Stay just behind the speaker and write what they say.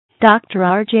Dr.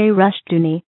 R.J.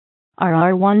 Rushdoony,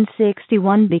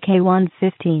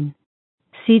 RR161BK115.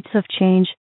 Seeds of Change,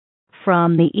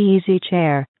 from the Easy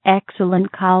Chair,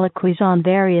 excellent colloquies on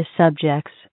various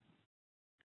subjects.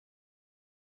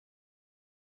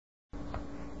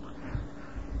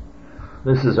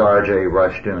 This is R.J.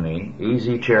 Rushdoony,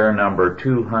 Easy Chair number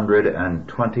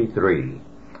 223,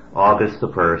 August the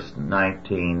 1st,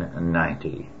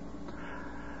 1990.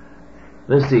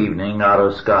 This evening,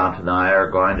 Otto Scott and I are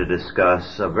going to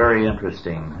discuss a very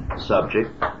interesting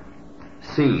subject,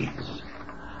 seeds.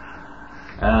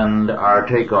 And our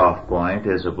takeoff point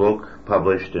is a book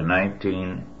published in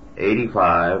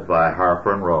 1985 by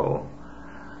Harper and Row.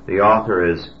 The author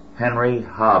is Henry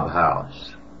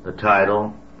Hobhouse. The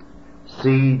title,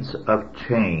 Seeds of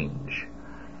Change,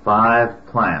 5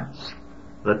 Plants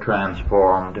that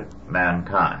Transformed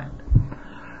Mankind.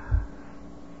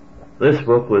 This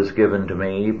book was given to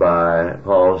me by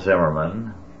Paul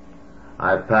Zimmerman.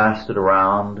 I passed it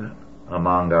around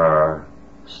among our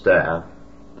staff,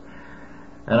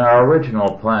 and our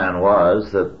original plan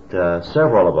was that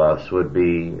several of us would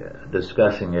be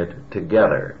discussing it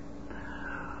together.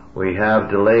 We have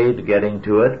delayed getting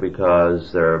to it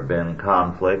because there have been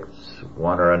conflicts,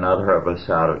 one or another of us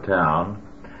out of town,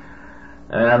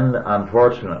 and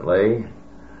unfortunately,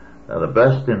 the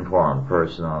best informed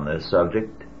person on this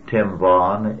subject, Tim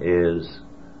Vaughn, is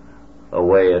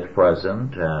away at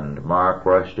present, and Mark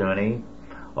Rushdoony,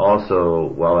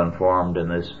 also well informed in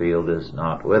this field, is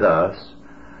not with us,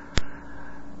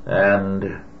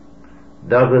 and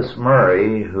Douglas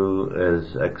Murray, who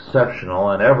is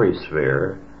exceptional in every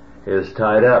sphere, is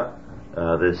tied up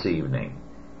this evening.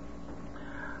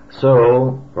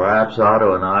 So perhaps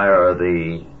Otto and I are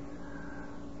the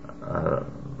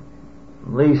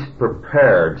least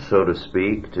prepared, so to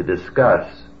speak, to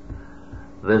discuss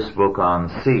this book on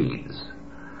seeds.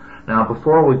 Now,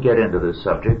 before we get into this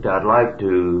subject, I'd like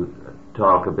to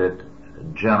talk a bit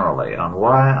generally on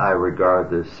why I regard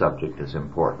this subject as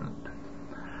important.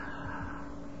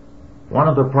 One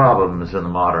of the problems in the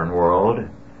modern world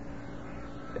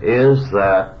is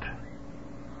that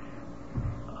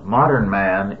modern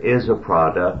man is a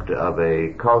product of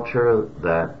a culture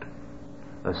that,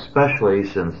 especially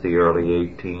since the early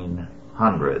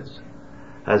 1800s,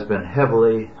 has been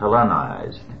heavily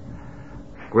Hellenized.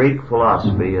 Greek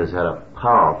philosophy has had a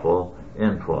powerful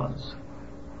influence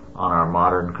on our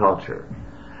modern culture.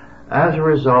 As a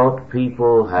result,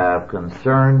 people have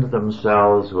concerned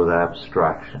themselves with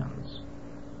abstractions,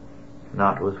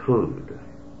 not with food,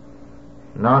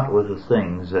 not with the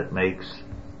things that makes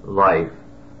life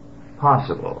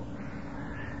possible.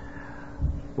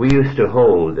 We used to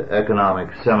hold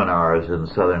economic seminars in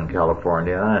Southern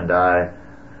California, and I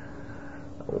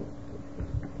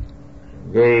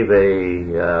gave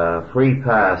a free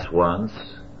pass once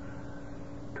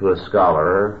to a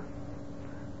scholar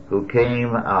who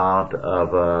came out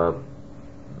of a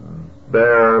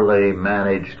barely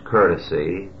managed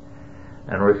courtesy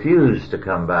and refused to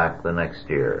come back the next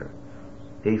year.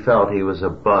 He felt he was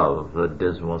above the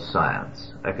dismal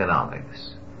science,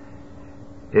 economics.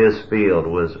 His field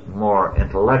was more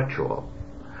intellectual.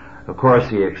 Of course,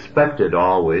 he expected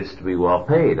always to be well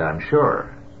paid, I'm sure.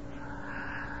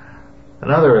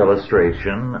 Another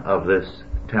illustration of this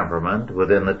temperament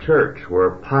within the church, where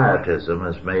pietism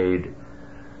has made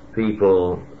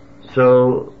people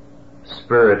so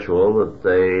spiritual that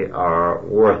they are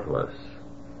worthless.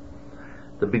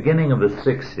 The beginning of the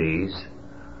 60s,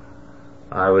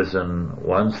 I was in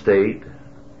one state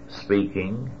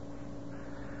speaking,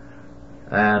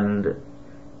 and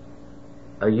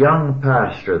a young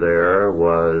pastor there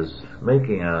was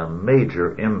making a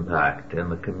major impact in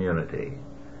the community.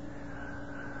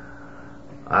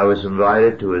 I was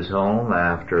invited to his home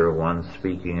after one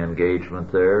speaking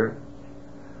engagement there,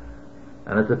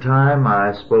 and at the time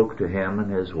I spoke to him and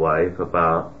his wife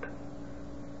about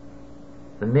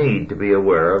the need to be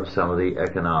aware of some of the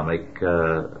economic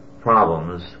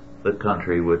problems the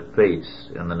country would face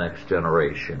in the next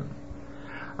generation.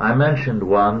 I mentioned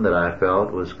one that I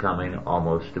felt was coming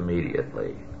almost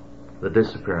immediately, the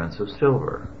disappearance of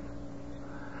silver.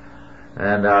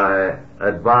 And I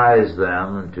advised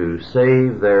them to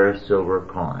save their silver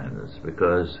coins,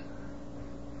 because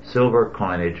silver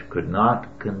coinage could not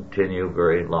continue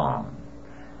very long,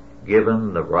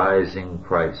 given the rising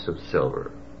price of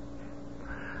silver.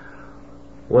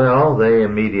 Well, they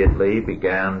immediately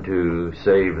began to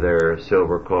save their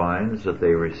silver coins that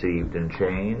they received in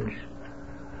change,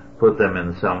 put them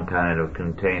in some kind of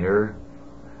container,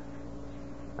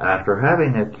 after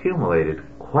having accumulated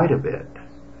quite a bit,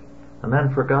 and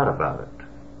then forgot about it.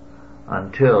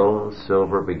 until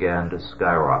silver began to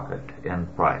skyrocket in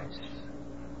price.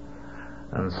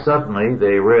 And suddenly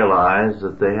they realized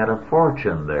that they had a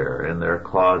fortune there in their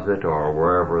closet or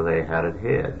wherever they had it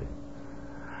hid.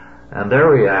 And their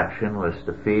reaction was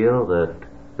to feel that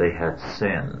they had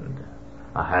sinned.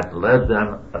 I had led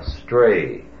them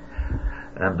astray,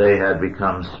 and they had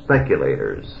become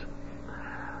speculators.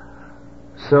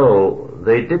 So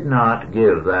they did not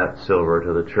give that silver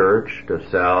to the church to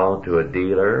sell to a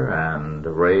dealer and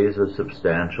raise a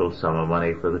substantial sum of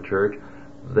money for the church.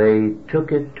 They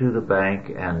took it to the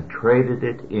bank and traded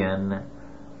it in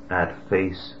at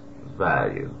face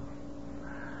value.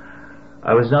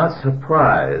 I was not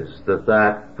surprised that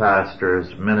that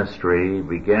pastor's ministry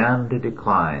began to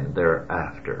decline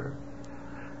thereafter,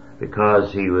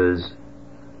 because he was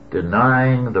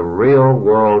denying the real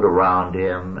world around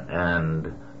him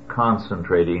and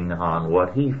concentrating on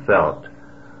what he felt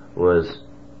was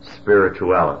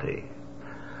spirituality.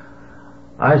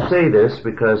 I say this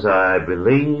because I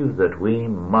believe that we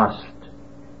must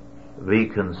be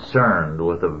concerned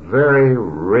with the very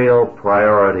real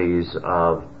priorities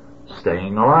of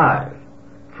staying alive,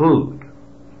 food.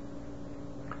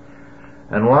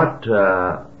 And what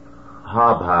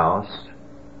Hobhouse,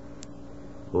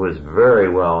 who is very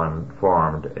well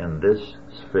informed in this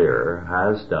sphere,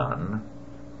 has done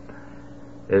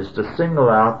is to single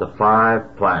out the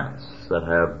 5 plants that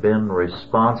have been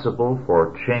responsible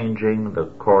for changing the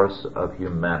course of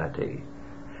humanity.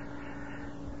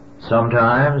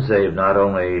 Sometimes they've not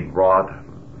only brought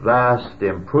vast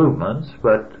improvements,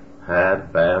 but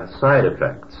had bad side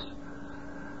effects.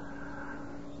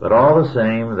 But all the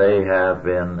same, they have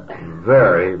been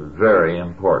very, very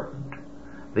important.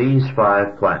 These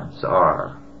 5 plants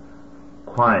are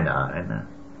quinine,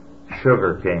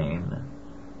 sugarcane,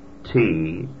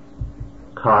 tea,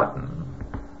 cotton,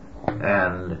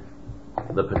 and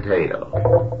the potato.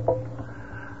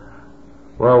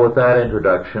 Well, with that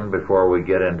introduction, before we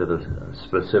get into the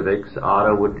specifics,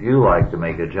 Otto, would you like to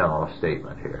make a general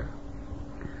statement here?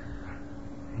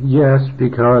 Yes,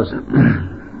 because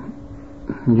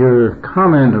your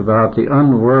comment about the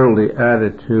unworldly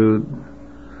attitude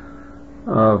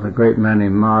of a great many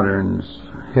moderns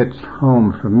hits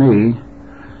home for me.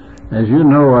 As you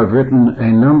know, I've written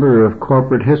a number of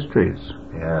corporate histories.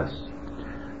 Yes.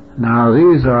 Now,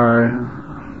 these are,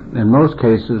 in most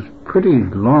cases, pretty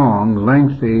long,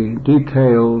 lengthy,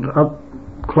 detailed,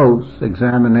 up-close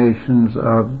examinations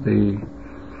of the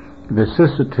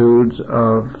vicissitudes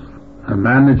of a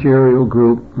managerial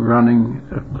group running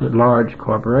a large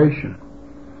corporation.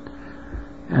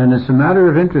 And it's a matter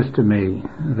of interest to me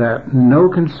that no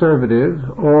conservative,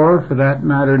 or for that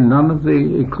matter none of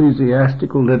the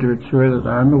ecclesiastical literature that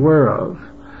I'm aware of,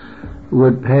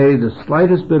 would pay the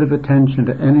slightest bit of attention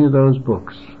to any of those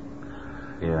books.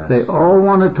 Yes. They all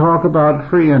want to talk about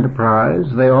free enterprise.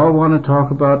 They all want to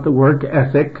talk about the work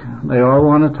ethic. They all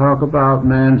want to talk about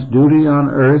man's duty on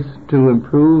earth to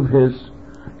improve his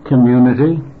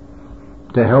community,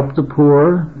 to help the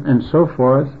poor, and so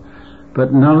forth.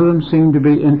 But none of them seem to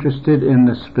be interested in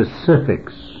the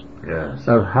specifics Yes.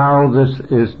 of how this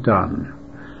is done.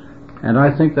 And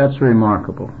I think that's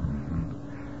remarkable.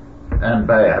 And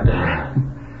bad.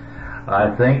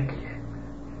 I think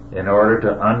in order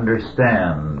to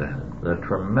understand the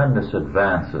tremendous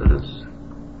advances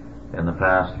in the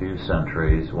past few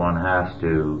centuries, one has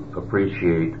to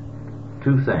appreciate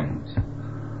 2 things.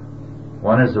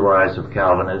 One is the rise of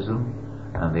Calvinism,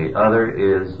 and the other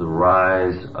is the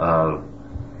rise of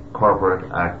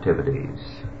corporate activities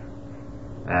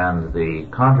and the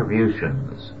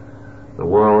contributions the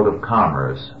world of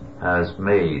commerce has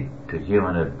made to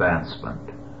human advancement.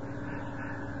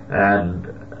 And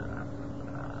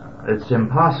it's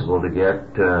impossible to get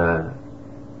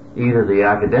either the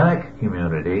academic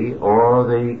community or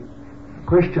the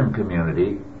Christian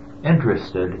community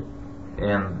interested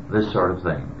in this sort of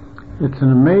thing. It's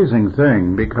an amazing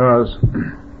thing, because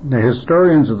the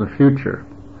historians of the future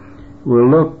will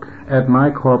look at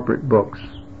my corporate books,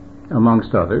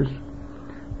 amongst others,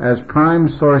 as prime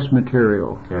source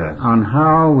material Yes. on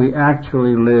how we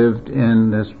actually lived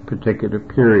in this particular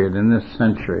period, in this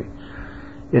century.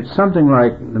 It's something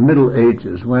like the Middle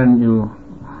Ages. When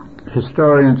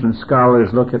historians and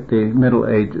scholars look at the Middle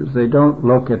Ages, they don't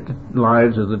look at the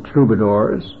lives of the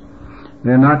troubadours.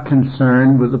 They're not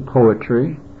concerned with the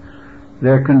poetry.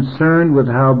 They're concerned with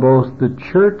how both the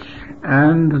church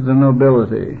and the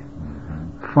nobility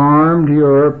farmed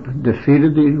Europe,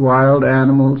 defeated the wild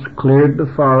animals, cleared the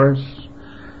forests,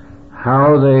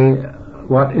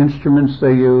 what instruments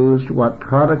they used, what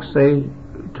products they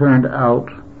turned out,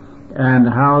 and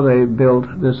how they built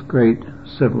this great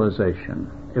civilization.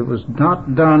 It was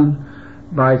not done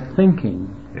by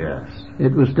thinking. Yes.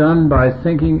 It was done by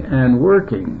thinking and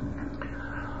working.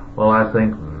 Well, I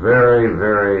think very,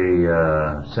 very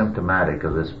symptomatic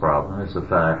of this problem is the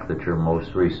fact that your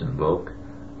most recent book,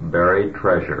 Buried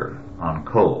Treasure on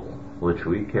Coal, which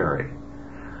we carry,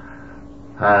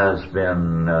 has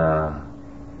been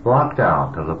blocked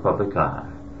out of the public eye.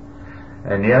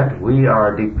 And yet we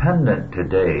are dependent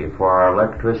today for our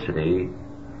electricity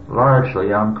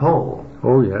largely on coal.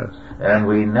 Oh, yes. And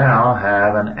we now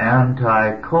have an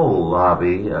anti-coal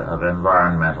lobby of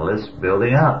environmentalists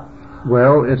building up.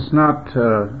 Well, it's not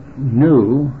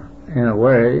new in a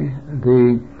way.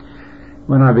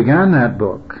 When I began that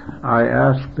book, I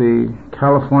asked the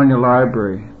California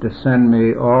Library to send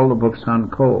me all the books on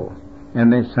coal,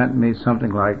 and they sent me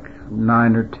something like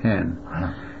 9 or 10.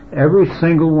 Every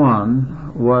single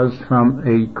one was from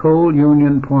a coal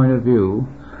union point of view.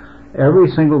 Every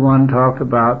single one talked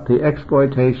about the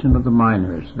exploitation of the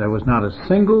miners. There was not a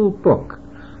single book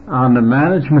on the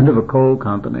management of a coal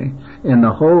company in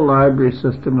the whole library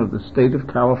system of the state of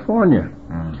California.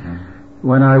 Mm-hmm.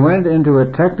 When I went into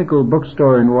a technical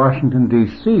bookstore in Washington,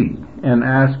 D.C. and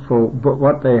asked for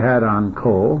what they had on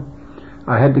coal,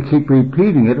 I had to keep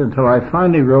repeating it until I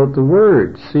finally wrote the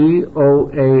word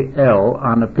C-O-A-L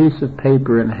on a piece of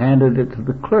paper and handed it to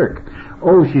the clerk.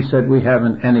 Oh, she said, we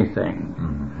haven't anything.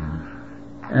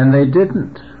 Mm-hmm. And they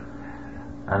didn't.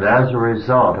 And as a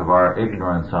result of our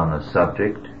ignorance on the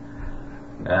subject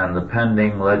and the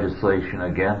pending legislation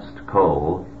against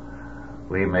coal,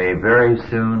 we may very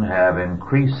soon have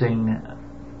increasing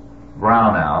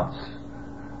brownouts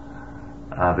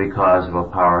because of a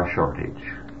power shortage.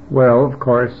 Well, of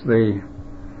course, the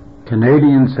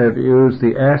Canadians have used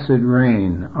the acid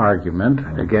rain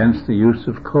argument against the use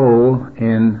of coal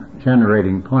in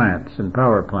generating plants and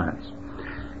power plants.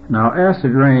 Now,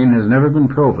 acid rain has never been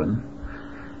proven.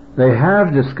 They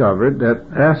have discovered that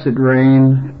acid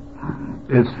rain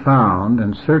is found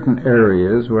in certain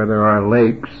areas where there are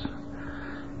lakes,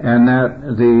 and that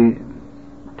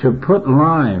to put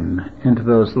lime into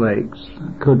those lakes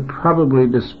could probably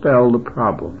dispel the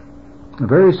problem. A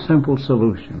very simple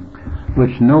solution,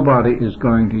 which nobody is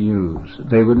going to use.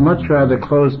 They would much rather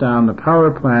close down the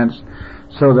power plants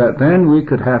so that then we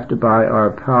could have to buy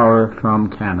our power from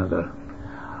Canada.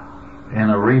 In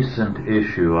a recent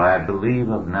issue, I believe,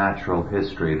 of Natural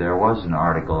History, there was an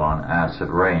article on acid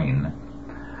rain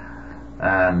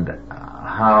and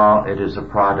how it is a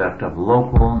product of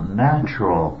local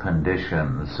natural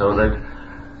conditions, so that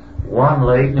one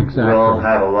lake will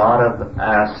have a lot of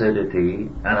acidity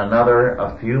and another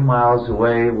a few miles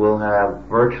away will have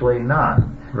virtually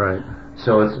none. Right.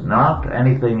 So it's not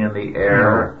anything in the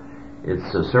air.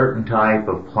 It's a certain type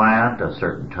of plant, a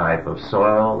certain type of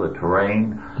soil, the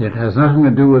terrain. It has nothing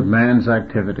to do with man's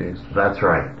activities. That's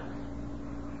right.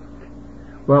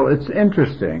 Well, it's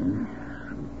interesting.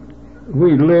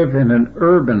 We live in an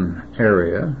urban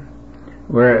area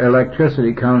where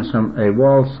electricity comes from a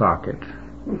wall socket.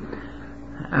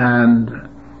 And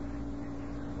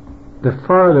the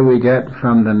farther we get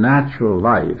from the natural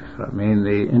life, I mean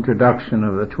the introduction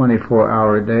of the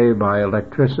 24-hour day by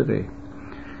electricity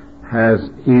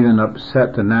has even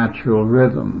upset the natural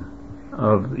rhythm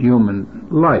of human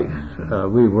life.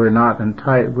 We were not,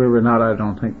 I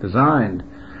don't think, designed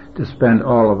to spend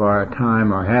all of our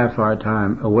time or half our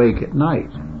time awake at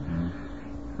night.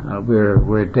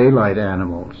 We're daylight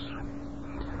animals.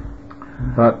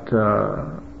 But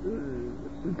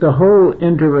the whole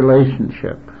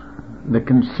interrelationship, the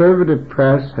conservative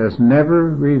press has never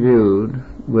reviewed,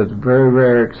 with very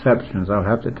rare exceptions, I'll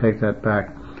have to take that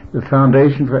back. The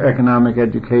Foundation for Economic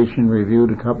Education reviewed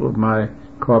a couple of my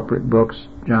corporate books,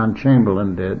 John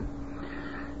Chamberlain did,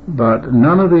 but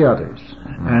none of the others,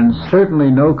 and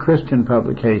certainly no Christian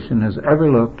publication has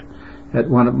ever looked at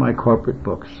one of my corporate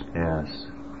books. Yes.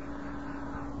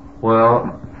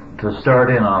 Well, to start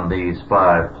in on these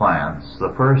 5 plants,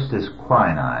 the first is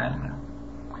quinine.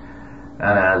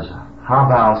 And as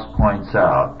Habaus points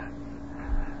out,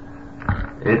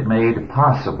 it made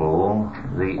possible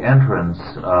the entrance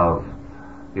of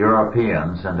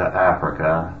Europeans into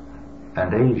Africa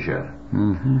and Asia.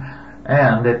 Mm-hmm.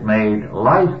 And it made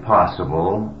life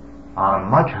possible on a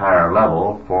much higher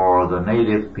level for the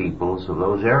native peoples of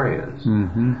those areas.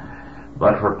 Mm-hmm.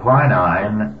 But for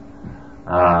quinine,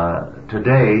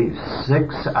 today,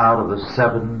 6 out of the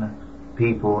 7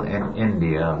 people in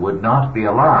India would not be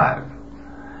alive.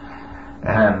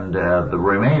 And the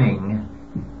remaining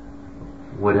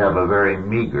would have a very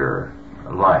meager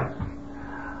life.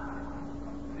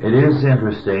 It is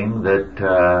interesting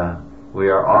that we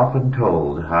are often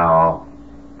told how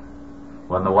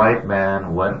when the white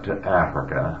man went to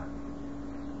Africa,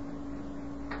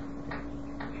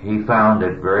 he found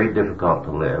it very difficult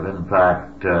to live. In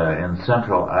fact, in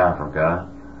Central Africa,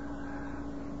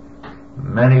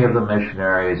 many of the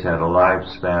missionaries had a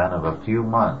lifespan of a few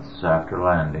months after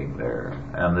landing there,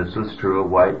 and this was true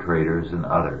of white traders and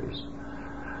others.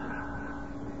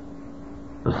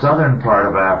 The southern part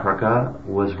of Africa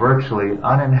was virtually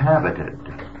uninhabited,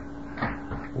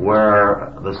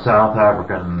 where the South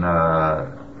African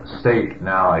state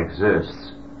now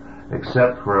exists,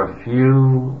 except for a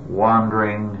few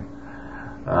wandering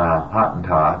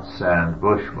Hottentots and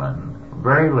Bushmen,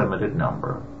 very limited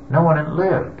number. No one had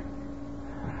lived.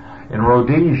 In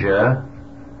Rhodesia,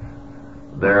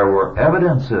 there were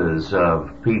evidences of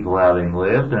people having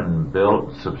lived and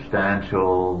built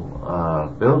substantial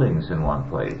buildings in one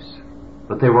place,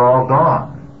 but they were all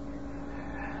gone.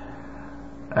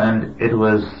 And it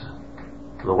was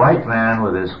the white man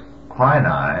with his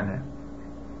quinine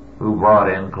who brought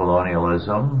in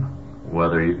colonialism,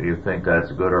 whether you think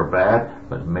that's good or bad,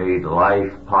 but made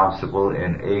life possible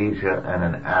in Asia and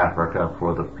in Africa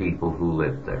for the people who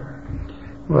lived there.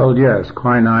 Well, yes,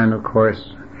 quinine, of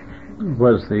course,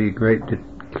 was the great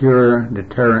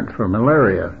deterrent for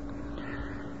malaria.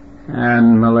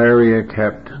 And malaria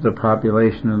kept the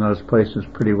population in those places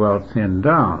pretty well thinned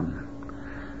down.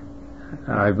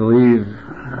 I believe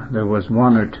there was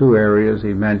one or two areas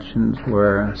he mentions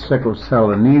where sickle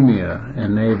cell anemia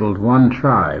enabled one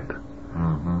tribe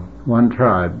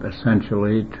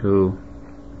essentially to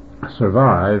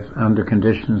survive under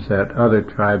conditions that other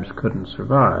tribes couldn't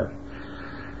survive.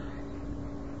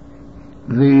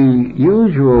 The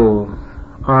usual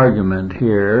argument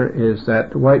here is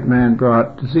that the white man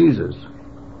brought diseases.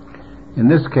 In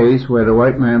this case, where the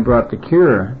white man brought the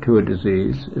cure to a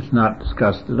disease, it's not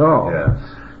discussed at all. Yes.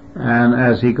 And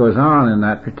as he goes on in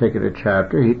that particular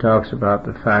chapter, he talks about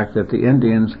the fact that the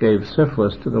Indians gave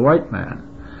syphilis to the white man.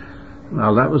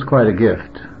 Well, that was quite a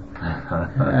gift.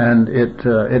 And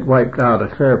it wiped out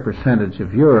a fair percentage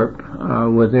of Europe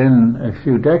within a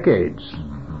few decades,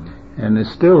 and is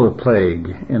still a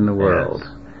plague in the world.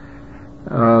 Yes.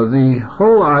 The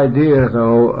whole idea,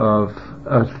 though, of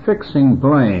affixing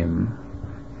blame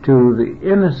to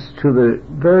the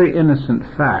very innocent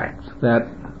fact that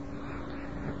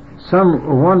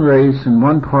one race in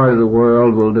one part of the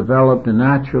world will develop a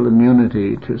natural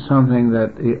immunity to something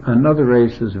that another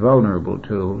race is vulnerable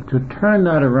to turn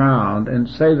that around and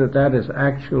say that that is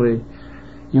actually,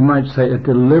 you might say, a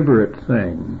deliberate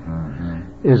thing,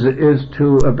 is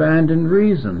to abandon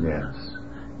reason. Yes.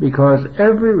 Because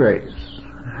every race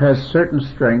has certain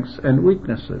strengths and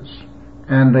weaknesses,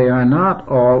 and they are not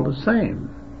all the same.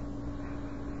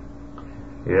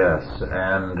 Yes,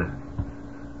 and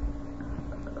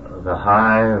the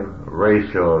high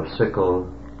ratio of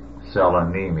sickle cell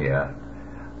anemia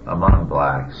among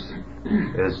blacks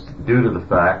is due to the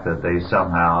fact that they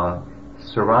somehow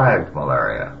survived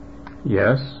malaria.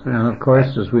 Yes, and of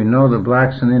course, as we know, the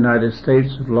blacks in the United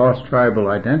States have lost tribal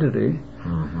identity,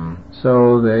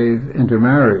 so they've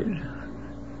intermarried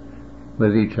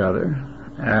with each other,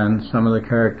 and some of the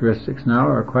characteristics now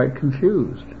are quite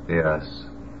confused. Yes.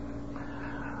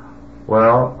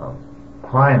 Well,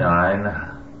 quinine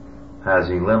has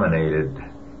eliminated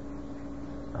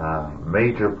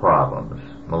major problems,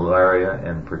 malaria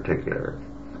in particular.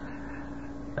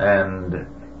 And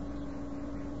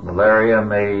malaria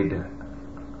made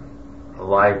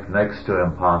life next to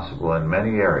impossible in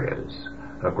many areas.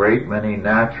 A great many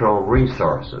natural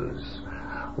resources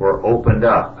were opened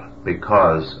up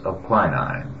because of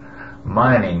quinine.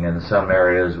 Mining in some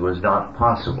areas was not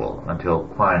possible until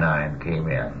quinine came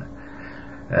in.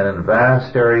 And in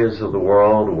vast areas of the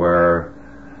world where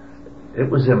it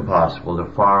was impossible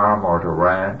to farm or to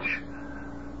ranch,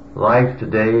 life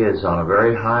today is on a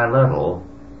very high level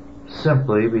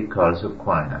simply because of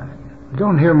quinine. We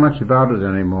don't hear much about it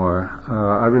anymore.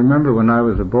 I remember when I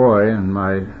was a boy and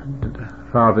my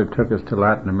father took us to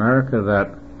Latin America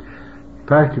that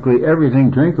practically everything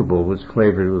drinkable was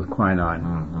flavored with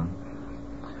quinine.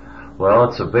 Well,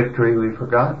 it's a victory we've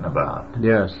forgotten about.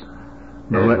 Yes.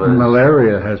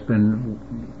 Malaria has been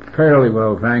fairly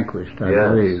well vanquished, I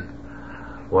believe.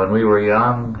 When we were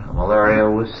young, malaria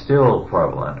was still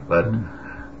prevalent, but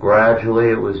gradually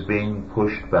it was being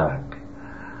pushed back.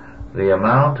 The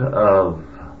amount of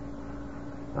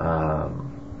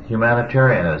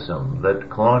humanitarianism that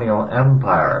colonial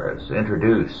empires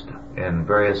introduced in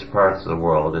various parts of the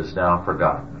world is now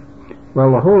forgotten.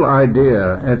 Well, the whole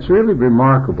idea, it's really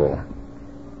remarkable.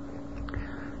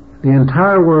 The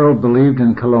entire world believed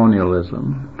in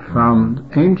colonialism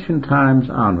from ancient times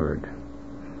onward.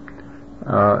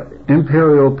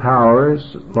 imperial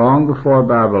powers long before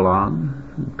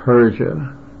Babylon,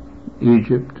 Persia,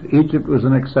 Egypt was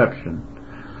an exception,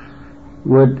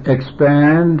 would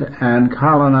expand and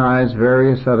colonize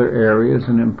various other areas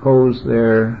and impose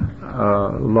their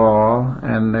law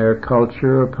and their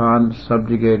culture upon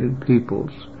subjugated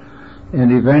peoples.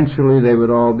 And eventually they would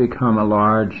all become a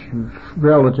large,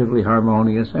 relatively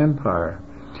harmonious empire.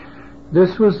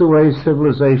 This was the way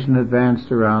civilization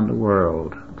advanced around the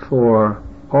world for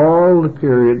all the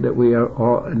period that we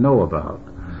all know about.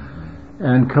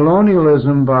 And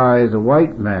colonialism by the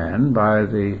white man, by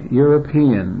the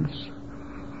Europeans,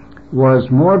 was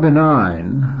more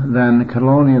benign than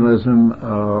colonialism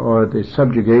or the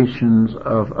subjugations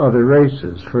of other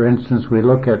races. For instance, we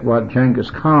look at what Genghis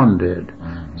Khan did.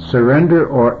 Surrender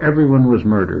or everyone was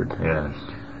murdered. Yes.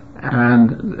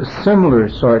 And similar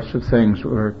sorts of things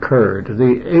occurred.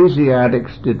 The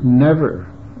Asiatics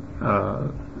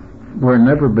were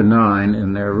never benign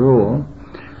in their rule,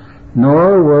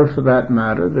 nor were, for that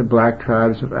matter, the black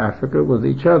tribes of Africa with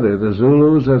each other. The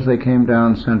Zulus, as they came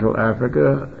down Central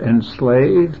Africa,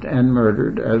 enslaved and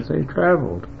murdered as they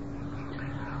traveled.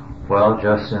 Well,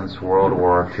 just since World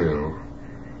War II,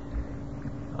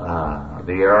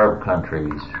 the Arab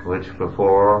countries, which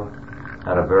before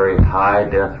had a very high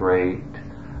death rate,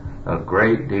 a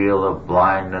great deal of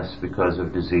blindness because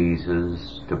of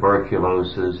diseases,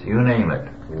 tuberculosis, you name it,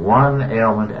 one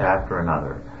ailment after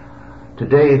another.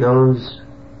 Today, those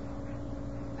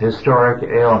historic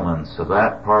ailments of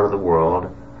that part of the world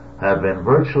have been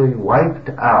virtually wiped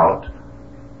out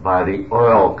by the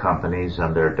oil companies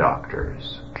and their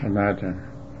doctors. Imagine.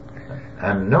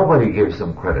 And nobody gives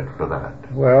them credit for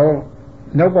that. Well,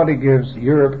 nobody gives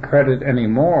Europe credit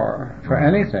anymore for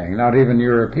anything, not even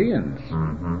Europeans.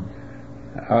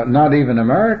 Not even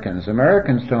Americans.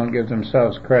 Americans don't give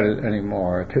themselves credit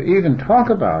anymore. To even talk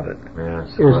about it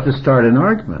is to start an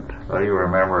argument. Well, you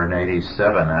remember in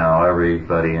 '87 how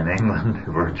everybody in England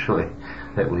virtually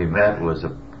that we met was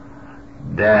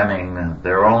damning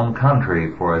their own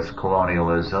country for its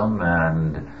colonialism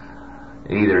and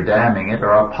either damning it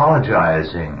or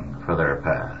apologizing for their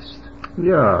past.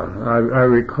 Yeah, I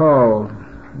recall.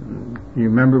 You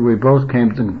remember we both came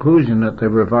to the conclusion that they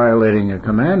were violating a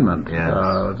commandment.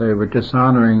 Yes. They were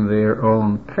dishonoring their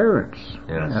own parents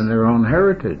and their own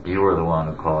heritage. You were the one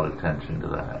who called attention to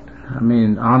that. I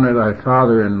mean, honor thy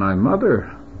father and thy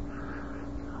mother.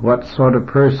 What sort of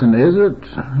person is it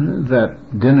that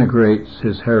denigrates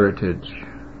his heritage?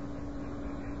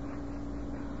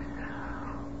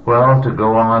 Well, to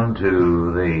go on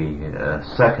to the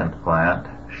second plant,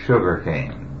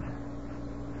 sugarcane.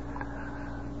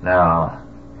 Now,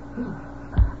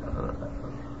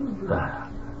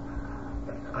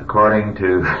 according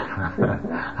to,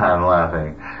 I'm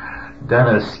laughing,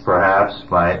 Dennis perhaps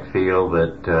might feel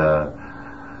that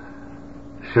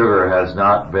sugar has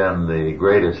not been the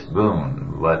greatest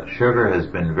boon, but sugar has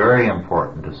been very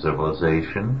important to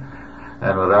civilization,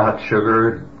 and without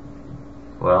sugar,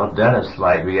 well, Dennis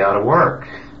might be out of work.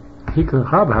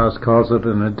 Hobhouse calls it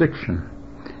an addiction,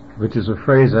 which is a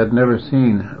phrase I'd never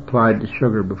seen applied to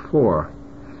sugar before.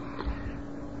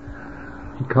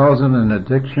 He calls it an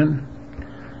addiction.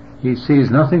 He sees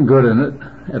nothing good in it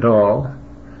at all.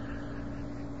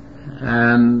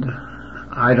 And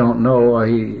I don't know,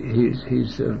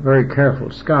 he's a very careful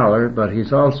scholar, but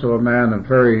he's also a man of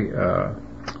very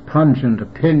pungent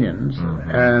opinions,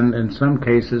 and in some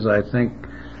cases I think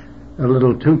a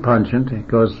little too pungent. It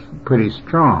goes pretty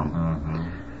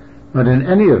strong. But in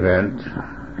any event,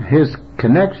 his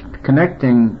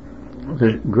connecting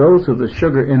the growth of the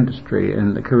sugar industry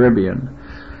in the Caribbean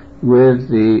with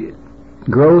the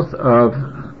growth of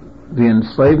the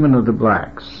enslavement of the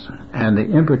blacks and the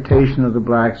importation of the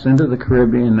blacks into the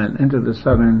Caribbean and into the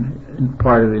southern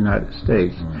part of the United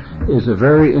States is a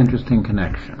very interesting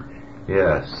connection.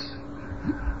 Yes.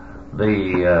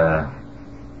 The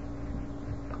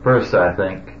first, I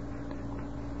think,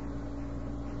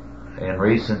 in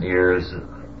recent years,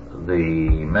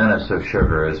 the menace of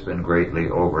sugar has been greatly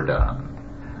overdone,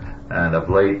 and of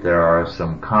late there are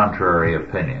some contrary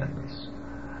opinions,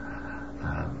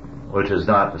 which is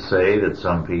not to say that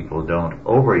some people don't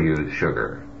overuse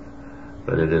sugar,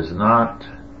 but it is not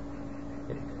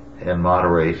in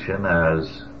moderation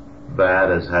as bad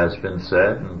as has been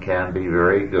said, and can be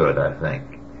very good, I think.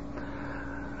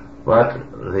 But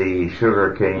the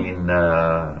sugarcane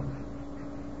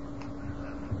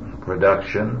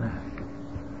production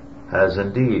has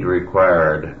indeed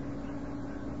required,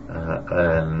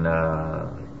 in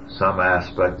some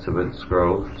aspects of its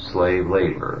growth, slave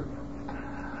labor.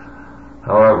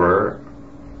 However,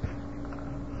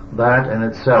 that in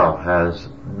itself has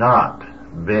not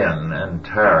been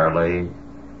entirely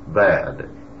bad.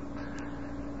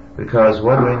 Because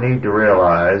what we need to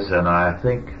realize, and I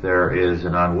think there is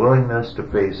an unwillingness to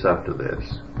face up to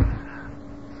this,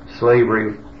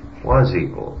 slavery was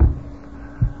evil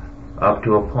up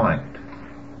to a point.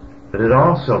 But it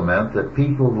also meant that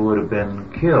people who would have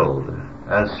been killed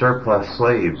as surplus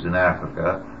slaves in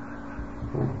Africa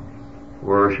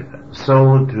were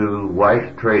sold to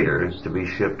white traders to be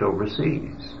shipped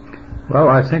overseas. Well,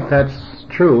 I think that's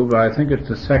true, but I think it's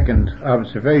the second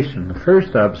observation. The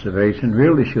first observation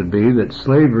really should be that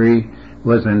slavery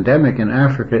was endemic in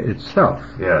Africa itself.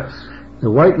 Yes.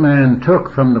 The white man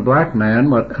took from the black man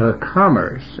what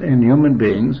commerce in human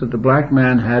beings that the black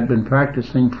man had been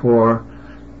practicing for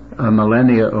a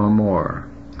millennia or more.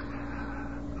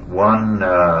 One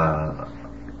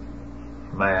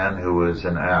man who was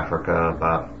in Africa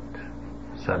about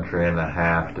a century and a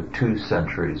half to 2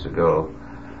 centuries ago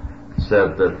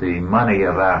said that the money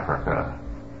of Africa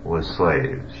was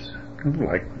slaves.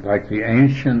 Like the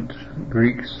ancient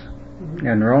Greeks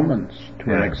and Romans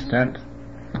to an extent.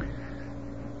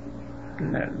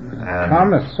 And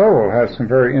Thomas Sowell has some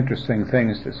very interesting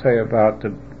things to say about the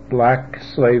black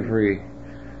slavery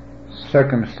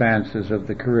circumstances of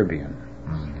the Caribbean.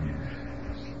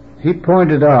 Mm-hmm. He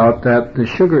pointed out that the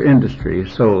sugar industry,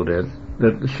 Sowell did,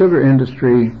 that the sugar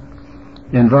industry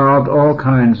involved all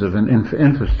kinds of an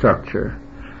infrastructure,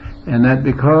 and that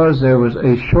because there was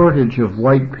a shortage of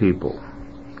white people,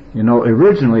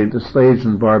 originally the slaves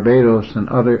in Barbados and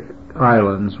other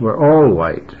islands were all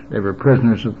white. They were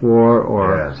prisoners of war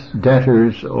or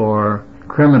debtors or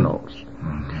criminals.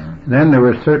 Mm-hmm. Then there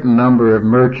were a certain number of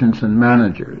merchants and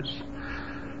managers.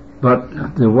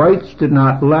 But the whites did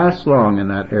not last long in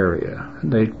that area.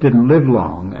 They didn't live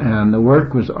long, and the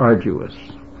work was arduous.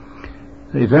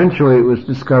 Eventually it was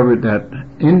discovered that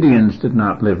Indians did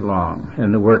not live long,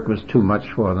 and the work was too much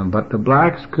for them, but the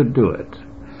blacks could do it.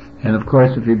 And of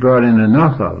course, if you brought in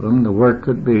enough of them, the work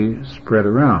could be spread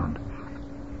around.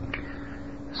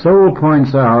 Sowell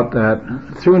points out that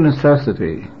through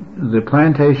necessity, the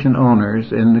plantation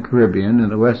owners in the Caribbean and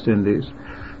the West Indies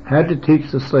had to teach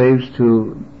the slaves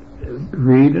to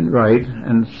read and write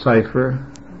and cipher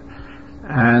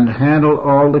and handle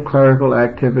all the clerical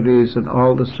activities and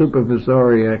all the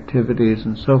supervisory activities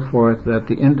and so forth that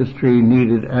the industry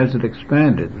needed as it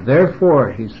expanded.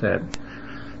 Therefore, he said,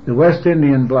 the West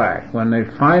Indian black, when they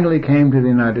finally came to the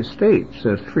United States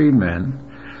as free men,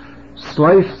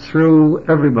 sliced through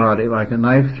everybody like a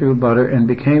knife through butter and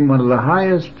became one of the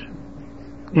highest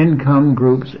income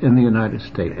groups in the United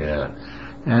States. Yes.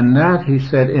 And that, he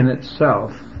said, in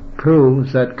itself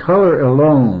proves that color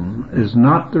alone is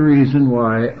not the reason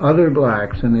why other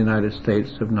blacks in the United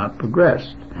States have not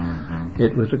progressed. Mm-hmm.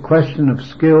 It was a question of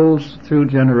skills through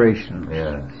generations.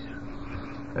 Yes.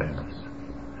 Yes.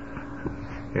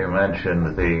 You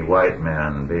mentioned the white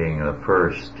men being the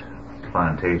first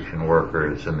plantation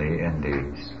workers in the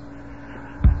Indies.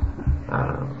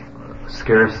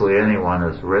 Scarcely anyone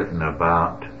has written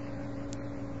about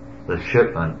the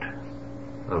shipment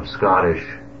of Scottish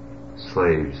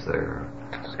slaves there.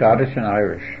 Scottish and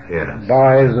Irish. Yes.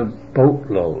 By the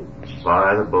boatloads.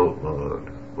 By the boatload.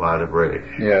 By the British.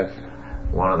 Yes.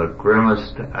 One of the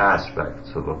grimmest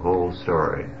aspects of the whole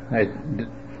story.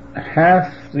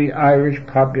 Half the Irish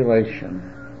population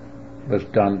was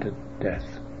done to death.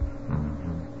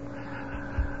 Mm-hmm.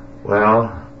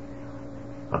 Well,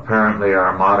 apparently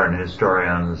our modern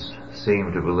historians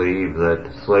seem to believe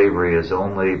that slavery is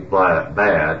only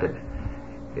bad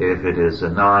if it is a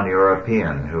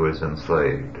non-European who is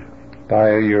enslaved. By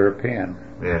a European.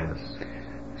 Yes.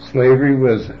 Slavery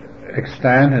was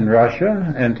extant in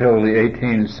Russia until the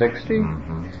 1860s.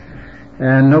 Mm-hmm.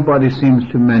 And nobody seems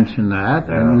to mention that.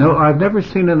 Yeah. And I've never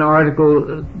seen an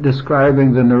article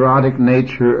describing the neurotic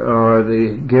nature or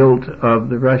the guilt of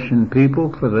the Russian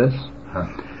people for this.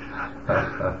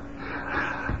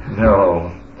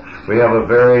 No. We have a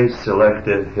very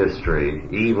selective history.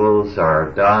 Evils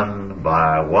are done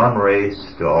by one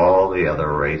race to all the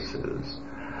other races.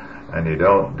 And you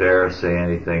don't dare say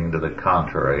anything to the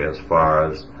contrary as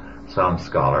far as some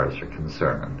scholars are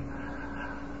concerned.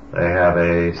 They have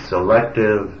a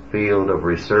selective field of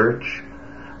research,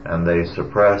 and they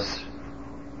suppress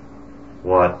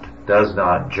what does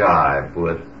not jibe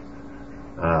with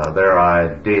their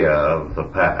idea of the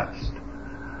past.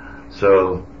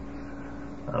 So,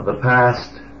 the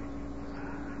past,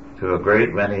 to a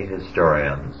great many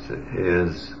historians,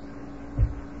 is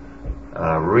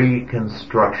a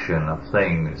reconstruction of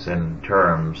things in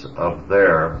terms of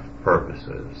their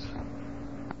purposes.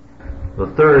 The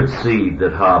third seed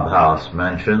that Hobhouse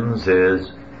mentions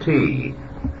is tea.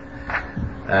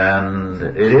 And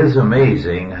it is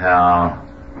amazing how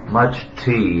much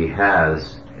tea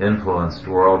has influenced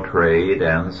world trade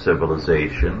and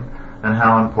civilization, and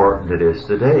how important it is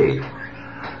today.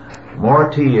 More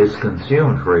tea is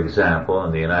consumed, for example,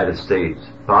 in the United States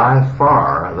by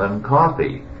far than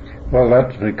coffee. Well,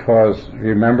 that's because,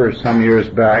 remember, some years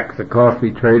back, the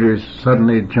coffee traders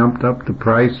suddenly jumped up the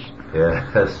price.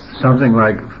 Yes. Something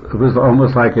like, it was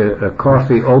almost like a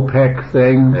coffee OPEC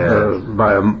thing, Yes.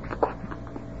 by a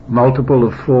multiple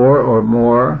of 4 or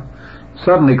more.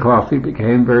 Suddenly coffee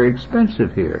became very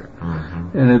expensive here.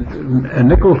 Mm-hmm. And a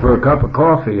nickel for a cup of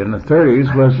coffee in the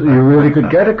 30s was, you really could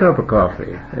get a cup of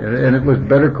coffee. And it was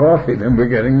better coffee than we're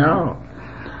getting now.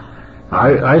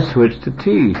 I switched to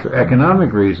tea for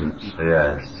economic reasons.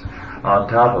 Yes. On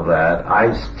top of that,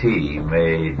 iced tea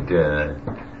made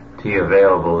tea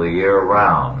available the year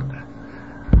round.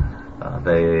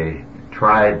 They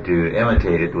tried to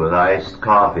imitate it with iced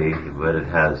coffee, but it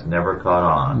has never caught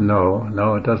on.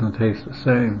 No, it doesn't taste the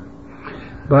same.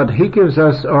 But he gives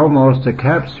us almost a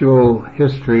capsule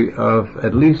history of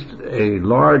at least a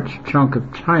large chunk of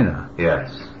China.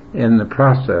 Yes. In the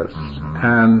process. Mm-hmm.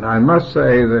 And I must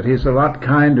say that he's a lot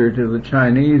kinder to the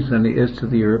Chinese than he is to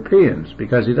the Europeans,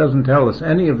 because he doesn't tell us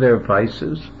any of their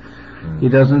vices. He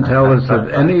doesn't tell us of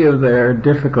any of their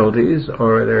difficulties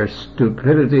or their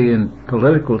stupidity in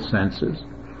political senses.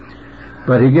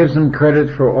 But he gives them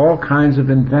credit for all kinds of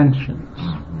inventions.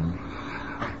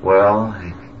 Mm-hmm. Well,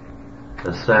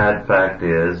 the sad fact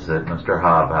is that Mr.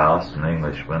 Hobhouse, an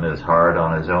Englishman, is hard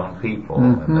on his own people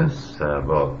Mm-hmm. in this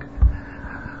book.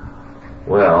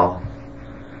 Well,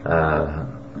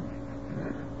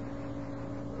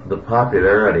 the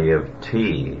popularity of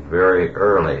tea very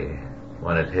early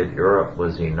when it hit Europe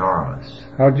was enormous.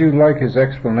 How'd you like his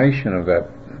explanation of that,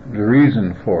 the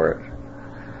reason for it?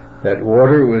 That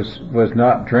water was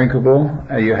not drinkable,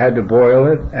 you had to boil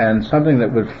it, and something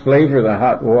that would flavor the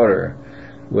hot water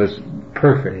was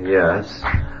perfect. Yes.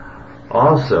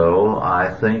 Also,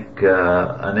 I think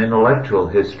an intellectual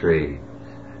history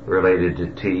related to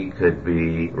tea could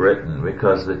be written,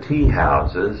 because the tea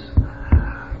houses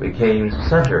became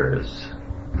centers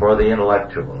for the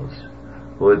intellectuals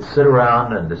who would sit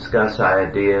around and discuss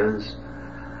ideas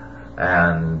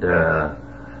and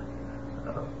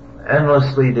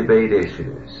endlessly debate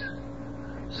issues.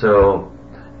 So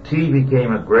tea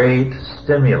became a great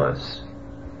stimulus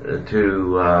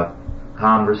to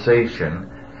conversation.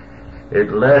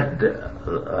 It led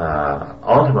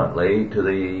ultimately to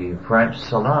the French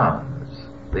salons.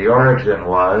 The origin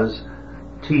was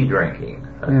tea drinking,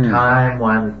 a time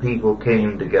when people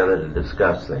came together to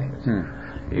discuss things.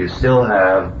 You still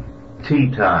have tea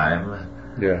time,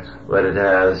 Yes. but it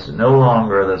has no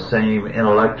longer the same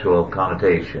intellectual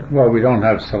connotation. Well, we don't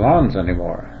have salons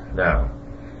anymore. No.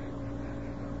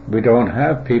 We don't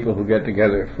have people who get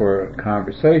together for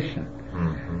conversation.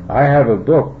 Mm-hmm. I have a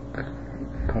book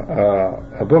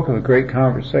of great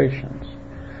conversations,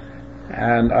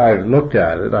 and I've looked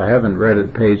at it. I haven't read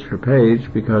it page for page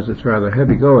because it's rather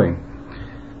heavy going,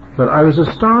 but I was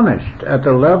astonished at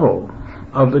the level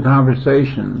of the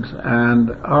conversations,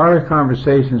 and our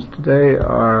conversations today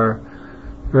are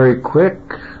very quick.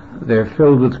 They're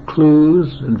filled with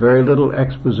clues and very little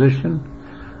exposition.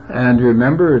 And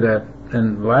remember that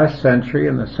in the last century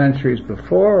and the centuries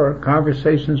before,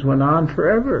 conversations went on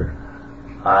forever.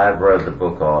 I've read the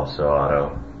book also,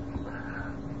 Otto,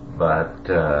 but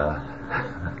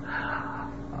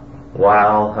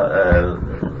while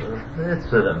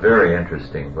it's a very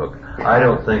interesting book, I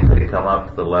don't think they come up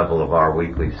to the level of our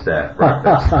weekly staff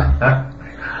breakfast.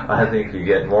 I think you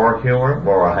get more humor,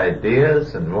 more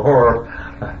ideas, and more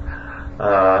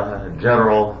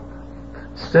general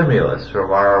stimulus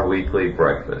from our weekly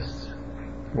breakfasts.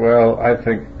 Well, I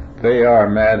think they are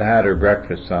Mad Hatter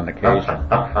breakfasts on occasion.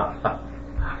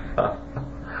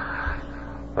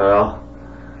 Well,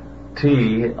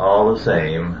 tea, all the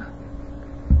same,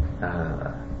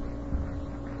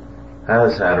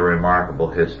 has had a remarkable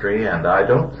history, and I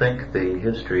don't think the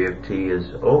history of tea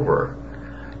is over,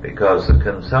 because the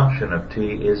consumption of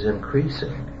tea is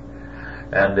increasing,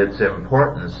 and its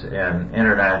importance in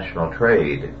international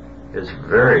trade is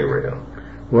very real.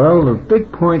 Well, the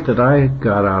big point that I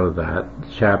got out of that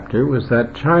chapter was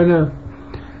that China,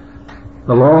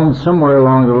 somewhere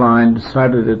along the line,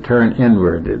 decided to turn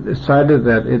inward. It decided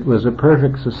that it was a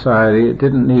perfect society. It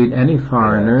didn't need any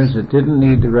foreigners. It didn't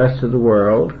need the rest of the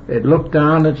world. It looked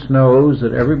down its nose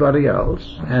at everybody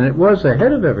else, and it was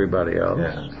ahead of everybody else.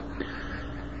 Yes.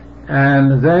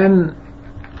 And then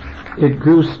it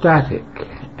grew static,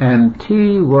 and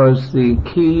tea was the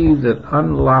key that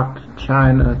unlocked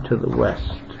China to the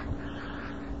West.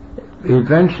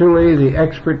 eventually the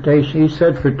exportation, he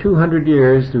said for 200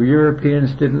 years the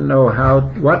Europeans didn't know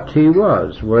what tea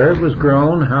was, where it was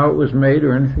grown, how it was made,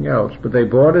 or anything else, but they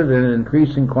bought it in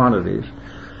increasing quantities.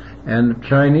 And the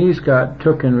Chinese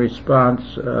took in return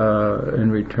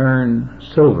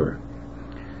silver.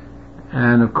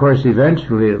 And of course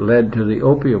eventually it led to the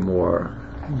Opium War,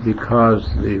 because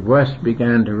the West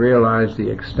began to realize the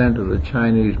extent of the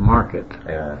Chinese market.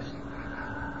 Yes.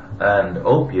 And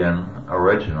opium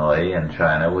originally in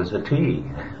China was a tea.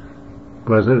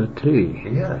 Was it a tea?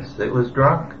 Yes, it was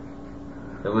drunk.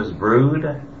 It was brewed,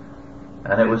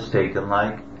 and it was taken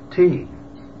like tea.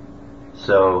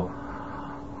 So,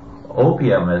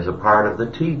 opium is a part of the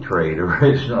tea trade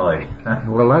originally.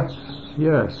 Well,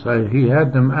 yes, he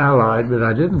had them allied, but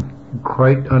I didn't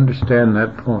quite understand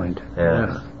that point.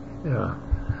 Yes. Yeah.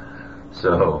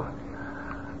 So,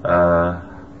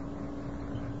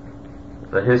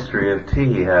 the history of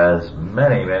tea has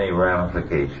many, many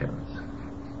ramifications.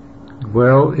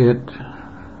 Well, it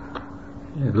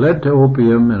led to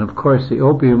opium, and of course the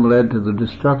opium led to the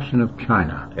destruction of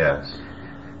China. Yes.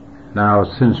 Now,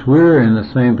 since we're in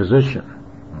the same position,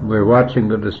 we're watching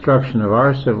the destruction of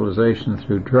our civilization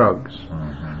through drugs.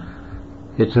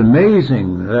 Mm-hmm. It's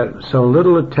amazing that so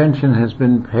little attention has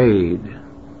been paid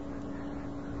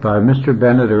by Mr.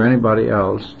 Bennett or anybody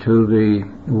else to the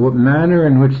manner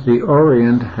in which the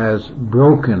Orient has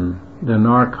broken the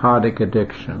narcotic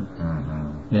addiction.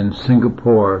 Mm-hmm. In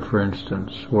Singapore, for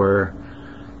instance, where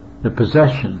the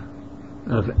possession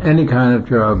of any kind of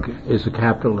drug is a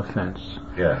capital offense.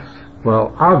 Yes.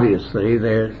 Well, obviously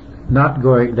they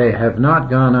have not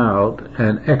gone out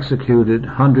and executed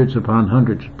hundreds upon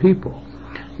hundreds of people.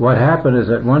 What happened is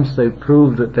that once they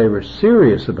proved that they were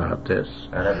serious about this,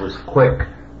 and it was quick,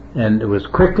 and it was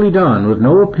quickly done with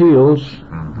no appeals,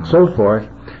 mm-hmm. so forth,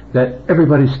 that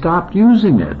everybody stopped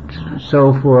using it.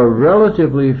 So for a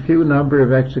relatively few number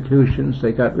of executions,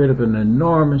 they got rid of an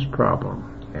enormous problem.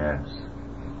 Yes.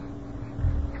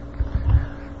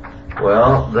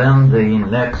 Well, then the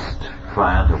next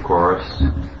plant, of course,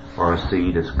 or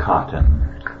seed, is cotton.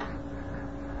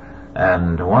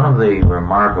 And one of the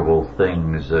remarkable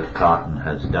things that cotton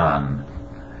has done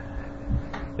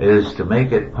is to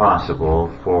make it possible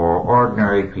for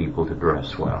ordinary people to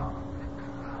dress well.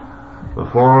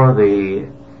 Before the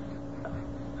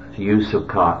use of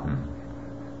cotton,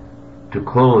 to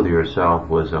clothe yourself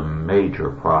was a major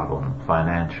problem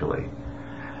financially.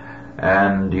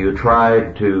 And you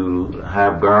tried to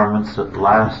have garments that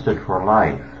lasted for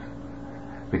life,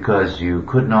 because you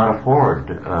could not afford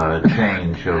a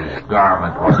change of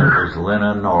garment, whether it was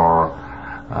linen or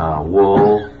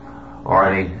wool or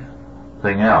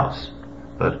anything else.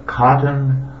 But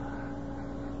cotton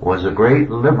was a great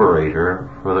liberator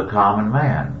for the common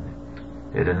man.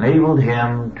 It enabled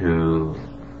him to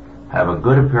have a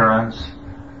good appearance,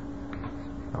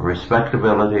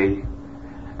 respectability,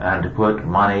 and to put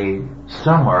money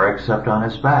somewhere except on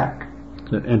his back.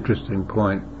 It's an interesting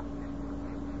point.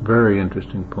 Very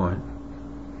interesting point.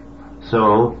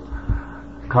 So,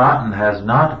 cotton has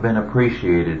not been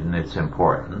appreciated in its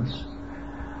importance,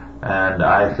 and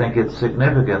I think it's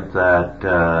significant that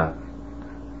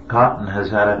cotton has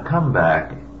had a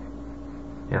comeback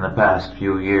in the past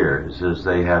few years, as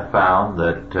they have found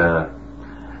that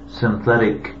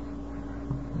synthetic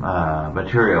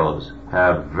materials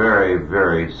have very,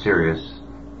 very serious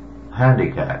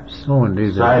handicaps. Oh,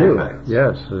 indeed, side they do. effects.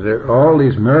 Yes, all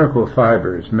these miracle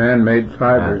fibers, man-made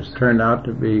fibers, yes, turned out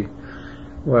to be,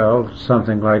 well,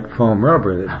 something like foam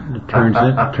rubber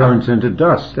that turns into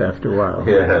dust after a while.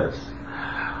 Yes.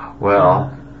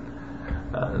 Well,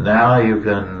 now you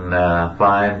can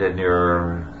find in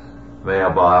your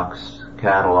mailbox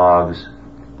catalogs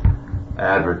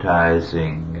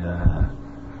advertising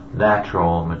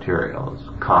natural materials,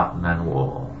 cotton and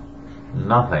wool,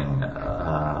 nothing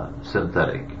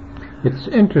synthetic. It's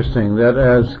interesting that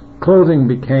as clothing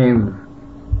became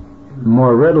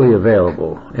more readily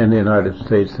available in the United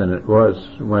States than it was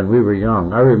when we were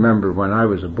young. I remember when I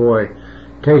was a boy,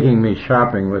 taking me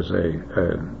shopping was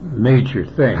a major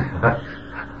thing.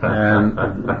 And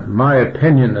my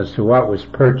opinion as to what was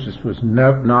purchased was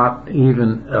not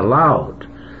even allowed.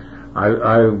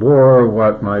 I wore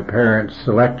what my parents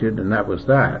selected, and that was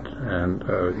that, and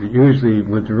usually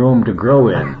with room to grow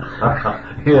in.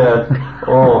 Yes.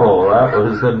 Oh, that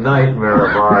was the nightmare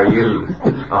of our youth,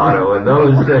 Otto. In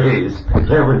those days,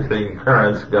 everything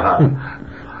parents got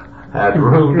had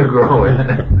room to grow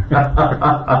in.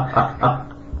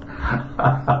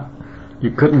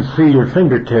 You couldn't see your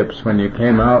fingertips when you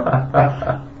came out.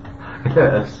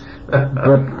 Yes.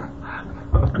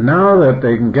 But now that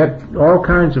they can get all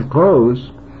kinds of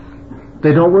clothes,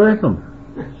 They don't wear them.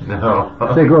 No.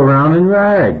 They go around in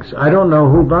rags. I don't know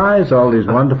who buys all these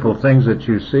wonderful things that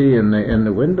you see in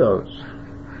the windows.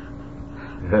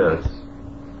 Yes.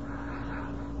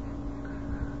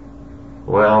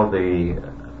 Well, the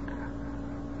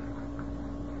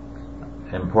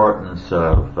importance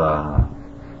of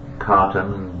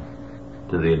cotton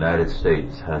to the United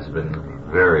States has been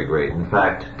very great. In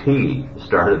fact, tea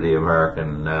started the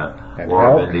American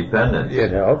War of Independence.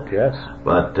 It helped, yes.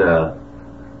 But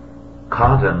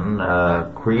cotton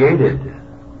created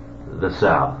the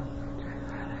South.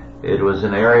 It was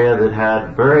an area that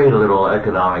had very little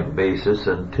economic basis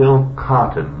until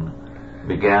cotton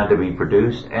began to be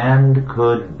produced and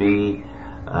could be,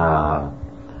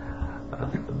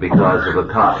 because of the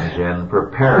cotton gin,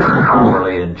 prepared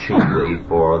properly and cheaply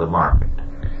for the market.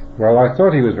 Well, I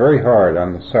thought he was very hard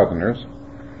on the Southerners.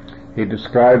 He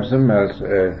describes them as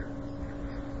a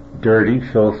dirty,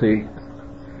 filthy,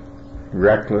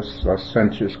 reckless,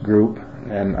 licentious group,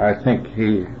 and I think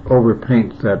he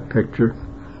overpaints that picture.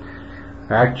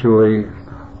 Actually,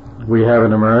 we have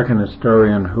an American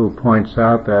historian who points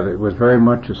out that it was very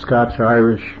much a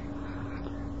Scotch-Irish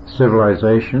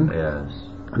civilization, Yes.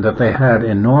 that they had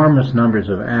enormous numbers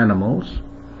of animals.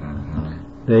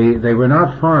 They were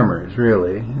not farmers,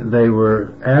 really. They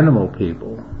were animal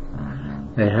people.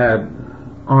 They had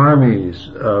armies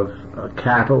of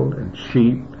cattle and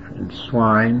sheep and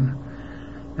swine,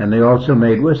 and they also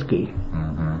made whiskey.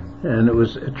 And it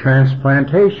was a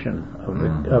transplantation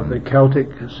of the Celtic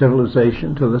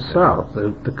civilization to the south.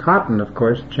 The cotton, of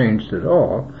course, changed it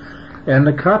all, and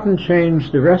the cotton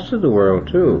changed the rest of the world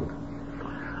too.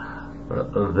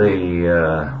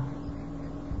 The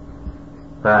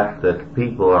fact that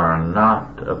people are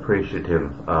not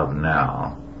appreciative of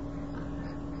now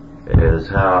is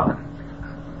how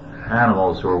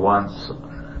animals were once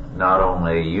not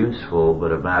only useful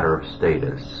but a matter of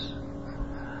status.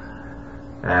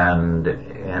 And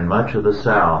in much of the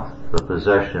South, the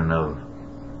possession of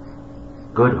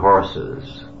good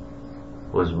horses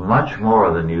was much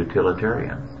more than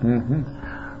utilitarian.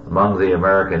 Among the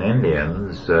American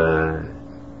Indians,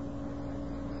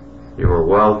 you were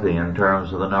wealthy in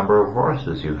terms of the number of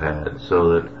horses you had, so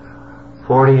that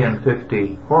 40 and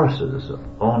 50 horses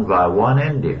owned by one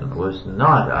Indian was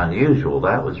not unusual.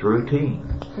 That was routine.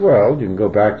 Well, you can go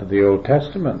back to the Old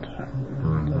Testament.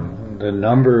 The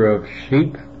number of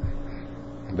sheep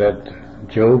that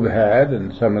Job had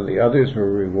and some of the others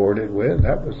were rewarded with,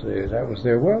 that was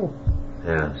their wealth.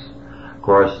 Yes. Of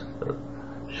course,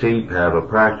 sheep have a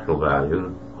practical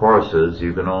value. Horses,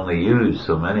 you can only use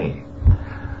so many.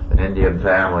 An Indian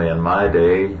family in my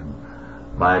day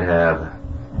might have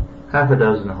half a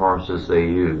dozen horses they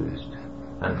used,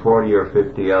 and 40 or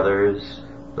 50 others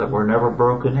that were never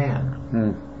broken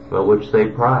in, but which they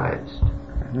prized.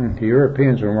 The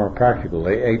Europeans were more practical.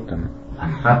 They ate them.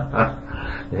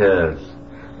 Yes.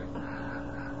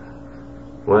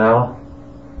 Well,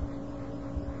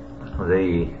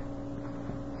 the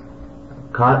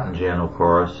cotton gin, of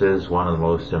course, is one of the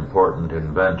most important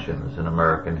inventions in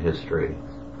American history.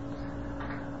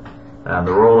 And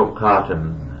the role of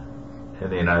cotton in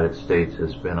the United States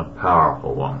has been a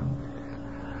powerful one.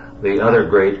 The other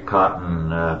great cotton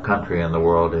country in the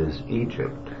world is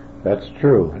Egypt. That's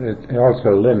true. It's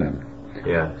also linen.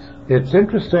 Yes. It's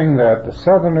interesting that the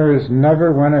Southerners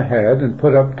never went ahead and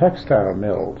put up textile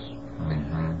mills.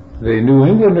 The New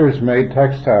Englanders made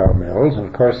textile mills.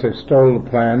 Of course, they stole the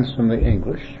plans from the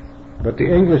English. But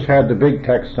the English had the big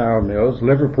textile mills,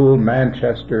 Liverpool,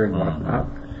 Manchester, and whatnot.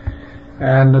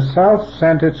 And the South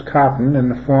sent its cotton in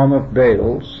the form of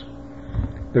bales,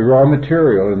 the raw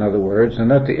material, in other words, and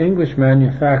let the English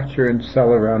manufacture and sell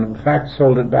around. In fact,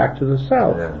 sold it back to the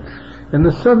South. Yes. And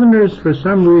the Southerners, for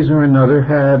some reason or another,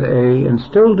 had and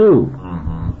still do,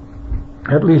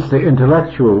 at least the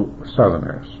intellectual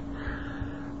Southerners,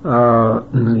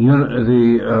 the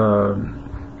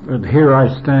Here I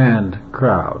Stand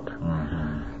crowd,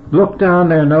 looked down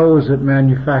their nose at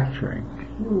manufacturing.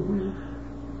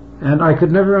 And I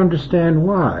could never understand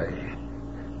why.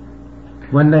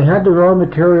 When they had the raw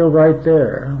material right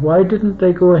there, why didn't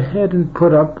they go ahead and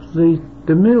put up the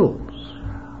mills?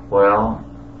 Well,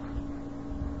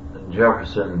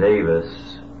 Jefferson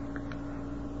Davis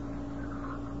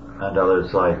and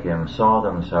others like him saw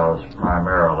themselves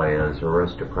primarily as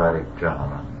aristocratic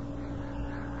gentlemen,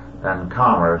 and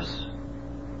commerce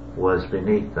was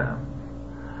beneath them.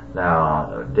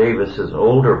 Now, Davis's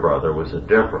older brother was a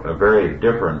very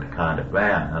different kind of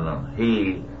man, and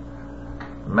he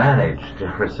managed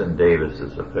Jefferson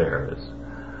Davis's affairs.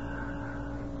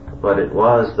 But it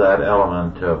was that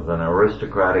element of an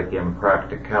aristocratic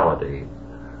impracticality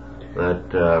that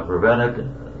prevented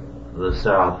the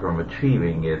South from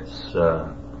achieving its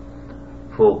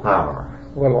full power.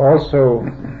 Well, also,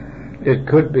 it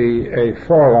could be a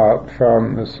fallout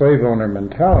from the slave owner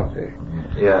mentality.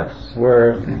 Yes.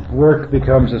 Where work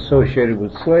becomes associated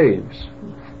with slaves,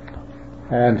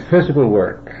 and physical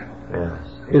work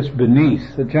is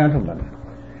beneath the gentleman.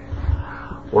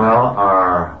 Well,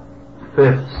 our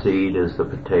fifth seed is the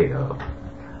potato.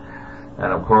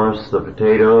 And of course, the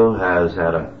potato has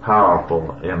had a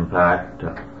powerful impact.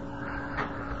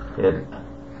 It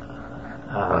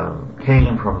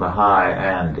came from the high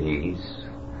Andes.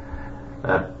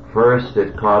 At first,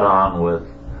 it caught on with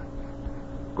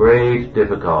great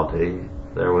difficulty.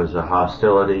 There was a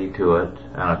hostility to it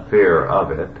and a fear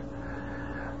of it,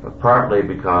 partly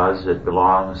because it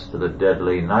belongs to the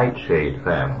deadly nightshade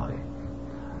family.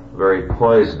 Very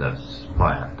poisonous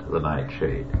plant, the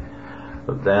nightshade.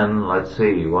 But then, let's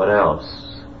see, what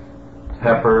else?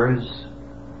 Peppers,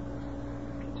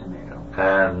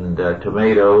 and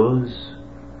tomatoes,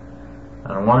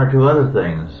 and one or two other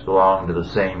things belong to the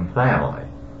same family.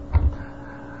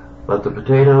 But the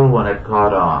potato, when it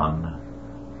caught on,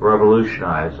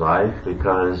 revolutionized life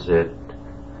because it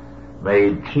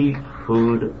made cheap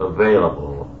food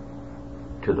available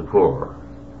to the poor.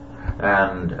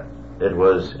 And it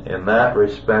was, in that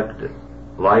respect,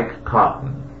 like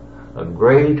cotton, a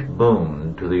great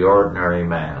boon to the ordinary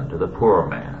man, to the poor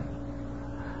man.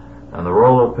 And the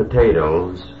role of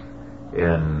potatoes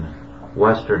in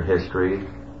Western history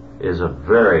is a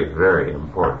very, very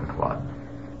important one.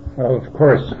 Well, of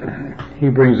course, he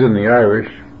brings in the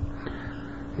Irish.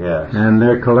 Yes. And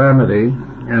their calamity,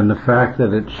 and the fact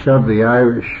that it shoved the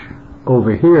Irish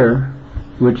over here,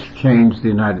 which changed the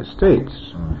United States.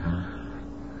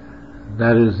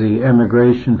 That is the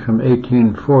emigration from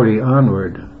 1840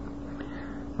 onward.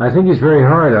 I think he's very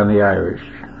hard on the Irish.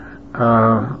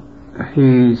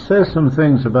 He says some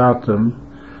things about them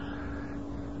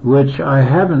which I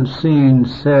haven't seen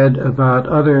said about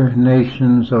other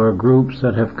nations or groups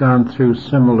that have gone through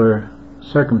similar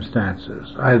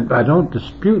circumstances. I don't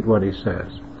dispute what he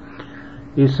says.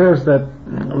 He says that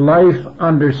life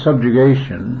under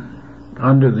subjugation,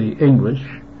 under the English,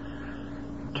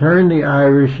 turned the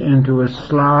Irish into a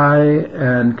sly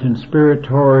and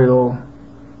conspiratorial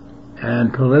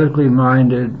and politically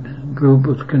minded group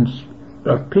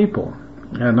of people.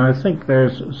 And I think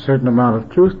there's a certain amount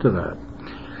of truth to that.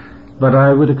 But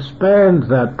I would expand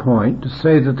that point to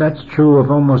say that that's true of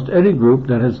almost any group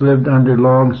that has lived under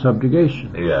long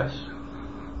subjugation. Yes.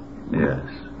 Yes.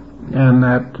 And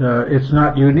that it's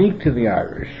not unique to the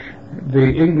Irish.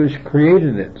 The English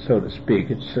created it, so to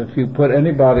speak. It's if you put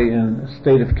anybody in a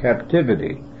state of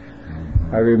captivity.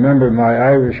 I remember my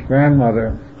Irish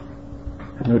grandmother,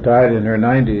 who died in her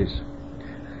 90s,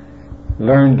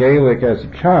 learned Gaelic as a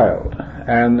child,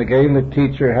 and the Gaelic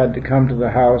teacher had to come to the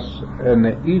house in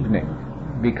the evening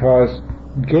because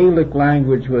Gaelic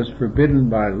language was forbidden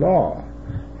by law.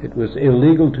 It was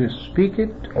illegal to speak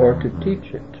it or to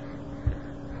teach it.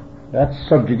 That's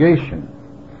subjugation.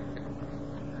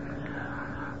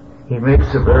 He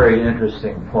makes a very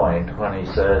interesting point when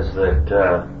he says that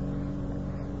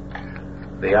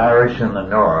the Irish in the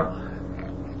North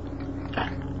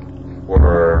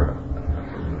were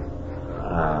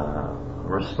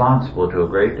responsible to a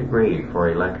great degree for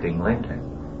electing Lincoln.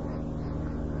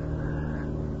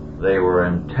 They were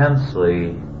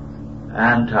intensely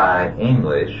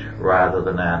anti-English rather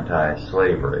than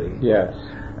anti-slavery. Yes.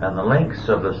 And the links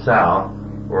of the South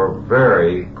were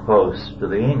very close to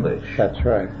the English. That's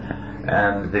right.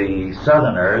 And the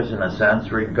Southerners, in a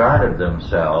sense, regarded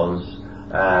themselves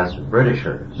as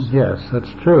Britishers. Yes,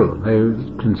 that's true.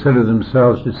 They considered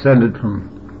themselves descended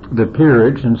from the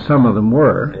peerage, and some of them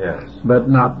were, yes, but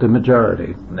not the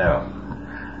majority. No.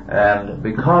 And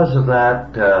because of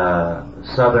that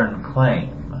Southern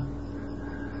claim,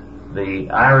 the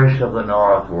Irish of the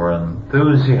North were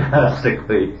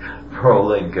enthusiastically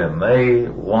pro-Lincoln. They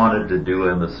wanted to do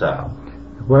in the South.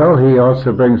 Well, he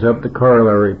also brings up the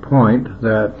corollary point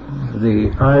that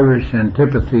the Irish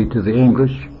antipathy to the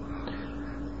English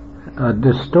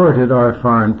distorted our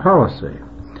foreign policy.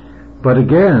 But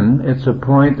again, it's a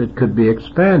point that could be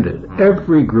expanded.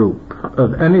 Every group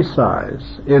of any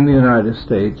size in the United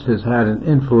States has had an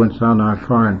influence on our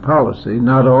foreign policy,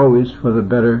 not always for the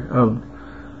better of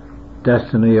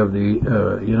destiny of the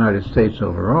United States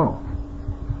overall.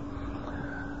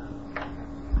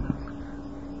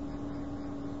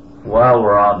 While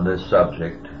we're on this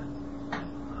subject,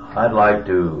 I'd like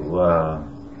to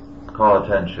call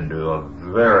attention to a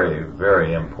very,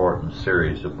 very important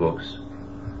series of books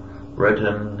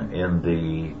written in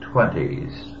the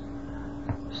 20s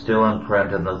still in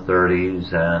print in the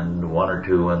 30s and one or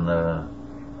two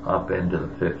up into the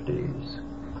 50s.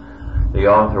 The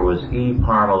author was E.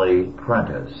 Parmalee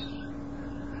Prentice,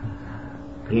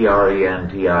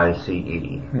 Prentice,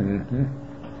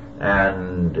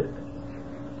 and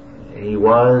he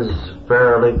was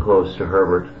fairly close to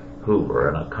Herbert Hoover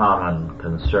in a common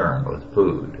concern with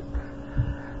food.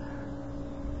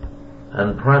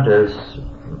 And Prentice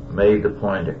made the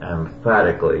point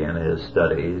emphatically in his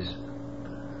studies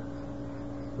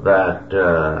that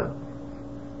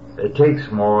it takes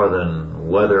more than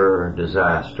weather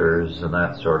disasters and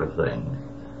that sort of thing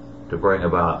to bring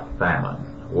about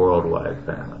famine, worldwide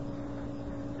famine.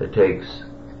 It takes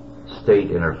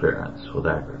state interference with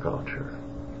agriculture.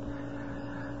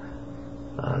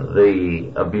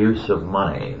 The abuse of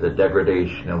money, the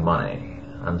degradation of money,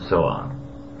 and so on.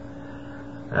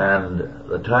 And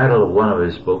the title of one of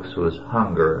his books was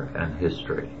Hunger and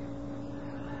History.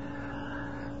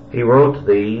 He wrote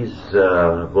these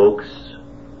books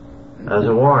as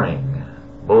a warning,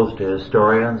 both to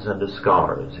historians and to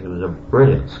scholars. He was a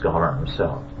brilliant scholar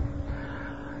himself.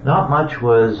 Not much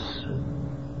was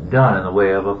done in the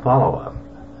way of a follow-up.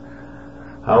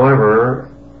 However,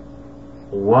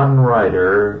 one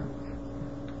writer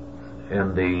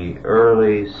in the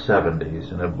early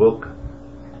 70s, in a book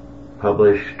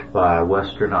published by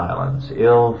Western Islands,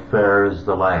 Ill Fares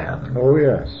the Land. Oh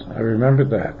yes, I remember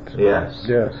that. Yes.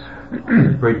 Yes.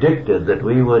 Predicted that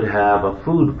we would have a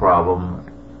food problem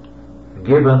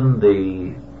given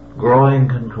the growing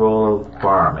control of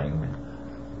farming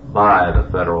by the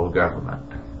federal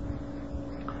government.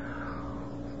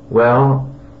 Well,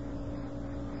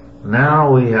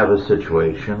 now we have a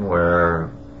situation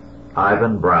where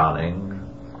Ivan Browning,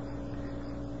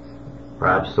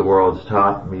 perhaps the world's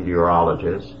top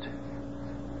meteorologist,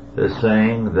 is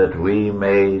saying that we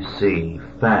may see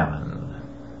famine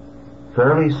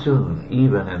fairly soon,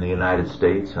 even in the United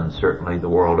States and certainly the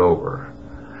world over.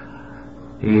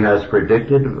 He has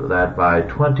predicted that by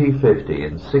 2050,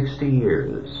 in 60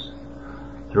 years,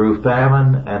 through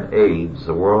famine and AIDS,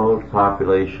 the world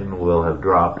population will have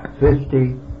dropped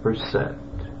 50%.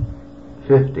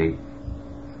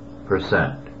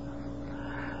 50%.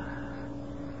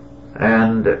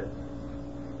 And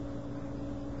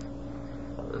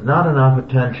not enough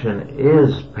attention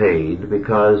is paid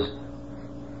because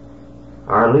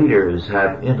our leaders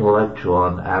have intellectual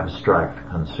and abstract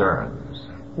concerns.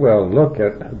 Well, look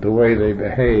at the way they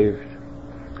behaved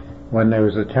when there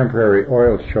was a temporary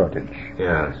oil shortage.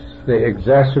 Yes. They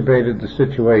exacerbated the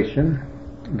situation.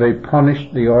 They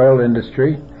punished the oil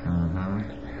industry.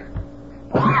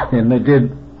 And they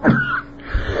did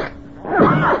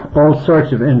all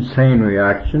sorts of insane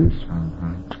reactions,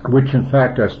 which in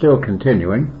fact are still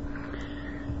continuing.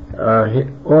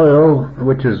 Oil,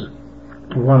 which is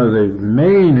one of the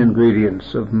main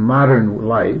ingredients of modern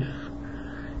life,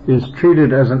 is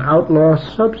treated as an outlaw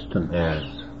substance. Yes.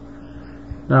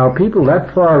 Now, people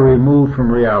that far removed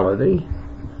from reality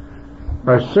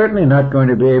are certainly not going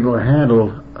to be able to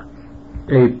handle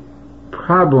a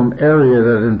problem area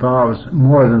that involves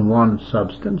more than one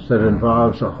substance, that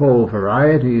involves a whole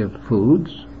variety of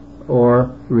foods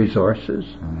or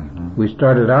resources. We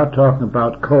started out talking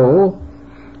about coal.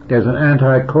 There's an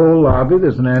anti-coal lobby,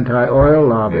 there's an anti-oil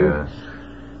lobby. Yes.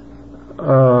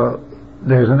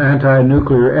 There's an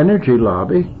anti-nuclear energy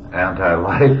lobby.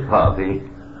 Anti-life lobby.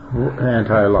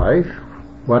 Anti-life.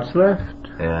 What's left?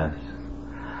 Yes.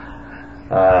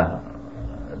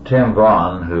 Tim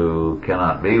Vaughn, who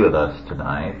cannot be with us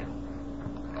tonight,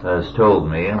 has told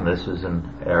me, and this is an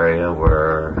area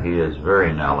where he is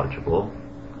very knowledgeable,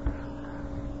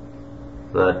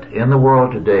 that in the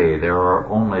world today there are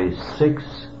only 6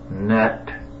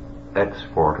 net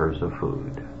exporters of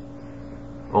food.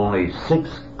 Only 6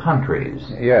 countries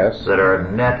that are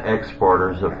net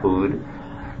exporters of food.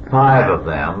 5 of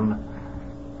them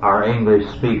are English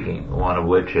speaking, one of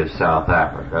which is South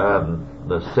Africa, and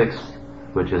the 6th,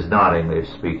 which is not English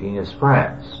speaking, is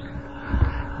France.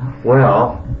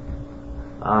 Well,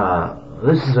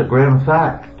 this is a grim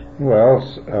fact. Well,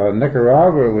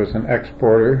 Nicaragua was an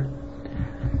exporter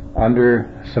under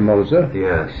Somoza.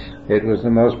 Yes. It was the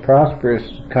most prosperous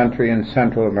country in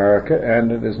Central America,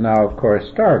 and it is now, of course,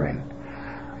 starving.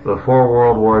 Before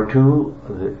World War II,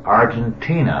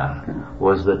 Argentina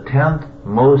was the 10th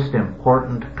most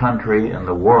important country in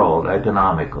the world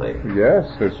economically. Yes,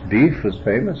 its beef was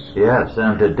famous. Yes,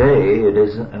 and today it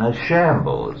is in a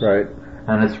shambles. Right.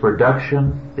 And its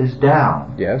production is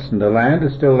down. Yes, and the land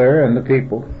is still there and the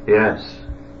people. Yes.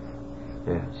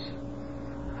 Yes.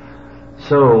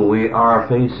 So we are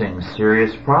facing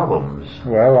serious problems.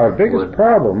 Well, our biggest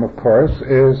problem, of course,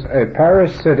 is a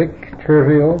parasitic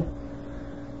trivial,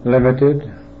 limited,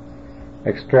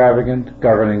 extravagant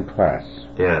governing class.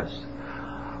 Yes.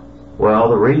 Well,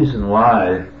 the reason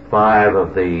why 5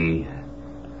 of the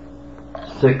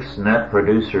 6 net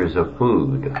producers of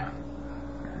food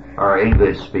are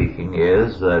English-speaking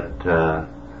is that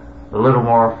a little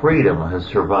more freedom has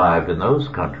survived in those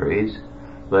countries,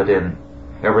 but in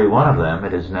every one of them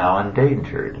it is now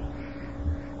endangered.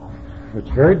 It's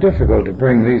very difficult to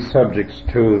bring these subjects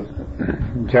to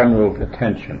general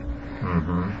attention.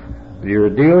 Mm-hmm. You're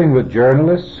dealing with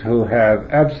journalists who have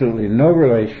absolutely no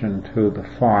relation to the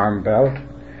farm belt.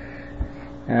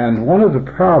 And one of the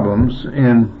problems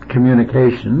in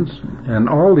communications and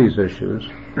all these issues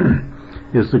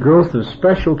is the growth of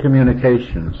special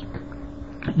communications.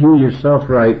 You yourself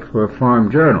write for a farm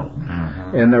journal,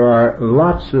 mm-hmm. and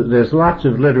there's lots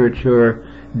of literature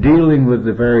dealing with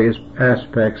the various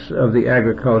aspects of the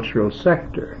agricultural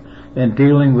sector and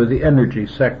dealing with the energy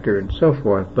sector and so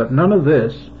forth, but none of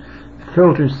this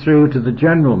filters through to the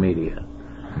general media.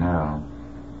 No.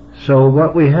 So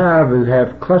what we have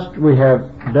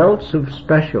belts of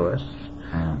specialists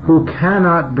mm-hmm. who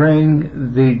cannot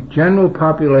bring the general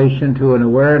population to an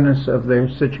awareness of their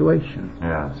situation.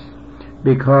 Yes.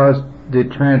 Because the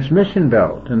transmission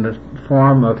belt in the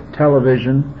form of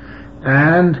television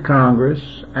and Congress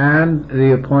and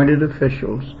the appointed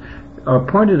officials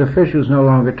no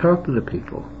longer talk to the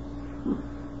people.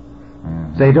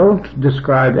 Mm-hmm. They don't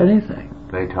describe anything.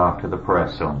 They talk to the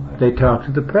press only. They talk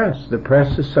to the press. The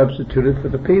press is substituted for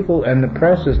the people, and the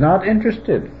press is not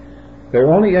interested. They're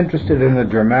only interested in the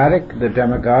dramatic, the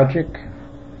demagogic,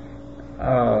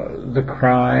 the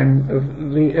crime,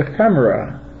 the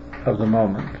ephemera of the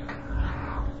moment.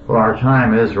 Well, our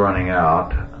time is running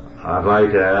out. I'd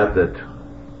like to add that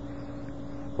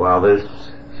while this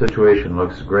situation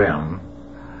looks grim,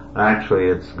 actually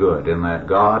it's good in that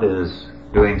God is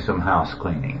doing some house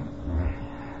cleaning.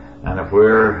 And if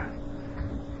we're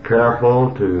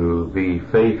careful to be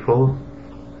faithful,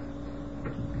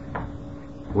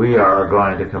 we are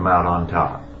going to come out on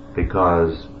top,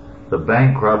 because the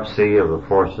bankruptcy of the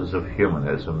forces of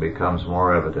humanism becomes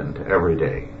more evident every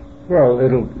day. Well,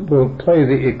 will play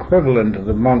the equivalent of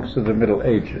the monks of the Middle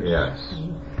Ages. Yes,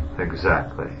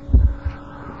 exactly.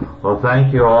 Well,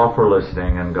 thank you all for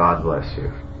listening, and God bless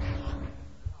you.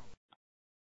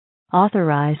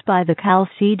 Authorized by the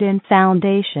Chalcedon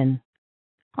Foundation.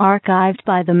 Archived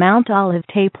by the Mount Olive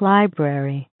Tape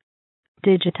Library.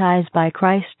 Digitized by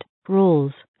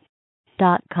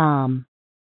ChristRules.com.